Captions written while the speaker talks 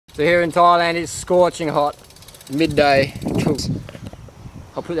So here in Thailand it's scorching hot, midday.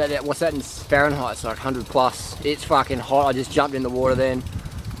 I'll put that out, what's that in Fahrenheit? It's like 100 plus. It's fucking hot. I just jumped in the water then.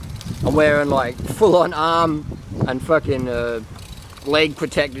 I'm wearing like full on arm and fucking leg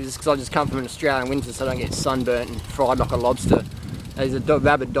protectors because I just come from an Australian winter so I don't get sunburnt and fried like a lobster. There's a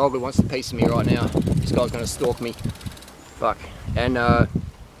rabid dog that wants a piece of me right now. This guy's gonna stalk me. Fuck. And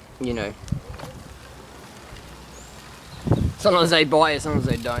you know, sometimes they bite you, sometimes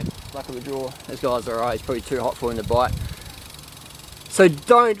they don't. Luck of the draw. This guy's alright, he's probably too hot for him to bite. So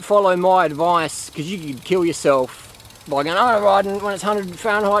don't follow my advice because you could kill yourself by going, oh, riding when it's 100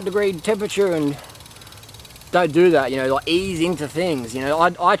 Fahrenheit degree temperature, and don't do that, you know, like ease into things. You know,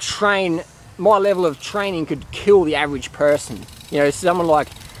 I train, my level of training could kill the average person. You know, someone like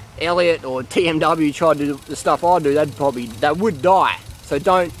Elliot or TMW tried to do the stuff I do, they would die. So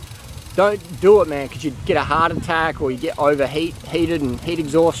don't do it, man, because you'd get a heart attack or you get overheated and heat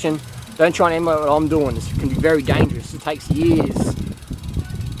exhaustion. Don't try and emulate what I'm doing. This can be very dangerous. It takes years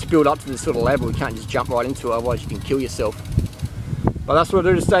to build up to this sort of level. You can't just jump right into it, otherwise you can kill yourself. But that's what I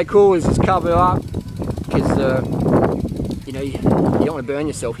do to stay cool, is just cover up, because you know, you don't want to burn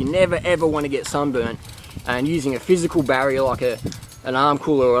yourself. You never ever want to get sunburnt. And using a physical barrier like an arm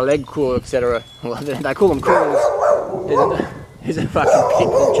cooler or a leg cooler, etc. Well, they call them coolers. Here's a fucking pit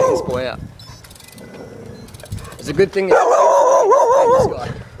bull. Check this boy out. It's a good thing that this guy.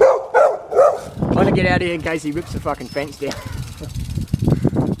 I'm trying to get out of here in case he rips the fucking fence down.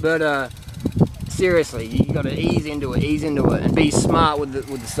 But seriously, you got to ease into it, and be smart with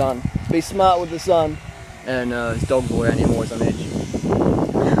the sun. Be smart with the sun. And this dog's all around here, I'm always on edge.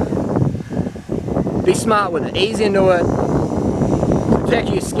 Be smart with it. Ease into it. Protect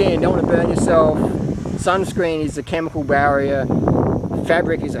your skin. Don't want to burn yourself. Sunscreen is a chemical barrier.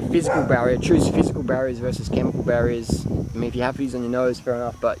 Fabric is a physical barrier. Choose physical barriers versus chemical barriers. I mean, if you have these on your nose, fair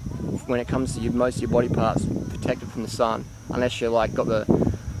enough. But when it comes to most of your body parts, protected from the sun, unless you're like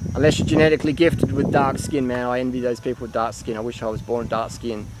unless you're genetically gifted with dark skin, man. I envy those people with dark skin. I wish I was born with dark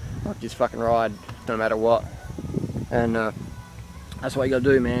skin. I could just fucking ride no matter what. And that's what you gotta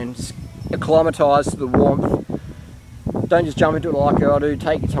do, man. Just acclimatise to the warmth. Don't just jump into it like I do.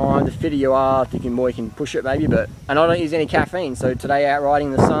 Take your time. The fitter you are, the more you can push it, maybe. And I don't use any caffeine. So today, out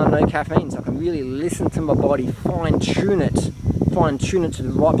riding in the sun, no caffeine. So I can really listen to my body, fine tune it to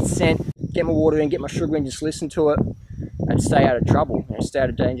the right percent. Get my water in, get my sugar in, just listen to it, and stay out of trouble. You know, stay out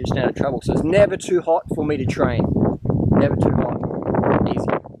of danger, stay out of trouble. So it's never too hot for me to train. Never too hot. Easy.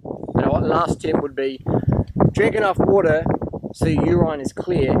 And the last tip would be drink enough water so your urine is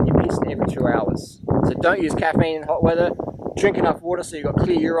clear and you're pissing every 2 hours. So don't use caffeine in hot weather. Drink enough water so you've got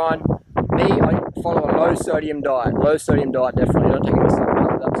clear urine. Me, I follow a low sodium diet. Low sodium diet, definitely. Don't take any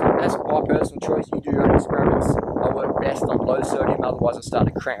supplements. That's my personal choice. You do your own experiments. I work best on low sodium, otherwise I start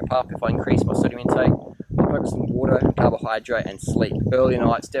to cramp up if I increase my sodium intake. I focus on water, carbohydrate and sleep. Early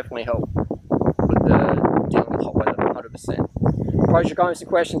nights definitely help with dealing with hot weather, 100%. Post your comments and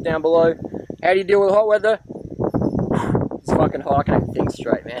questions down below. How do you deal with hot weather? It's fucking hot, I can't even think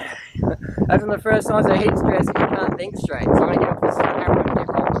straight, man. That's one of the first signs of heat stress, you can't think straight. So I'm going to get off this camera